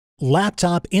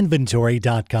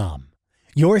LaptopInventory.com,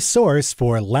 your source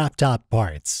for laptop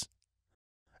parts.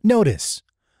 Notice,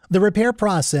 the repair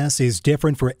process is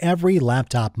different for every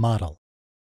laptop model.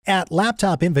 At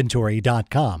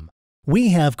LaptopInventory.com, we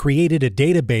have created a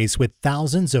database with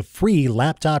thousands of free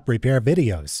laptop repair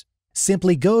videos.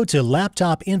 Simply go to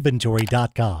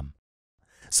LaptopInventory.com,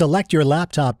 select your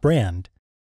laptop brand,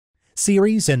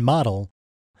 series and model,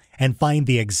 and find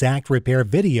the exact repair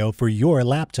video for your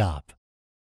laptop.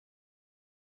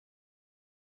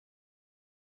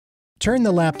 Turn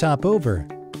the laptop over.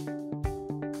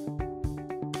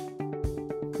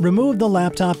 Remove the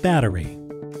laptop battery.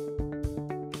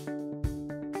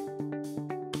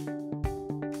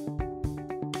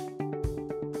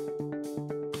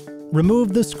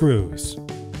 Remove the screws.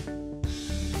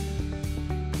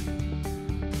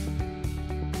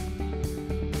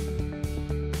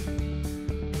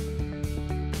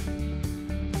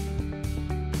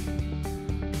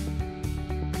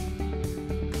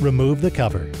 Remove the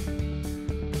cover.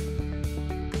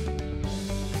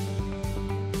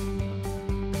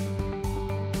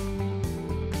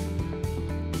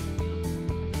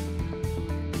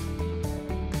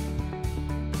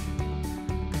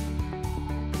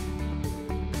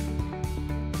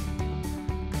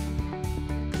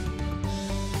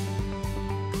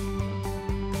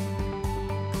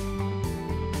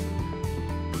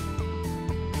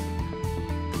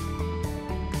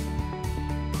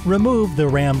 Remove the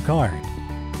RAM card.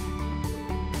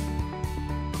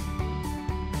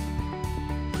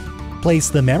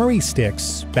 Place the memory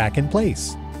sticks back in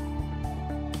place.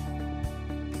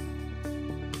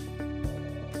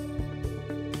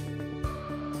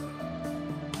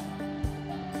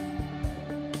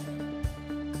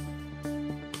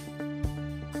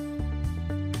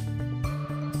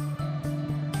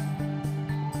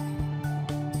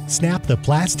 Snap the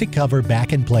plastic cover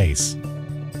back in place.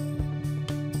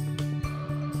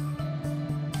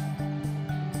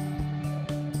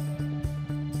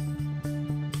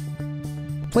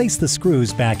 Place the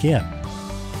screws back in.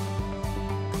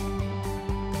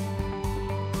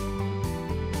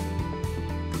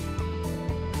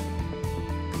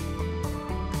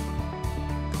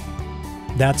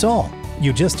 That's all.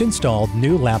 You just installed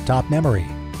new laptop memory.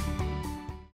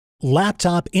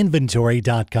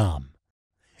 LaptopInventory.com,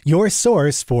 your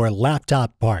source for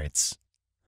laptop parts.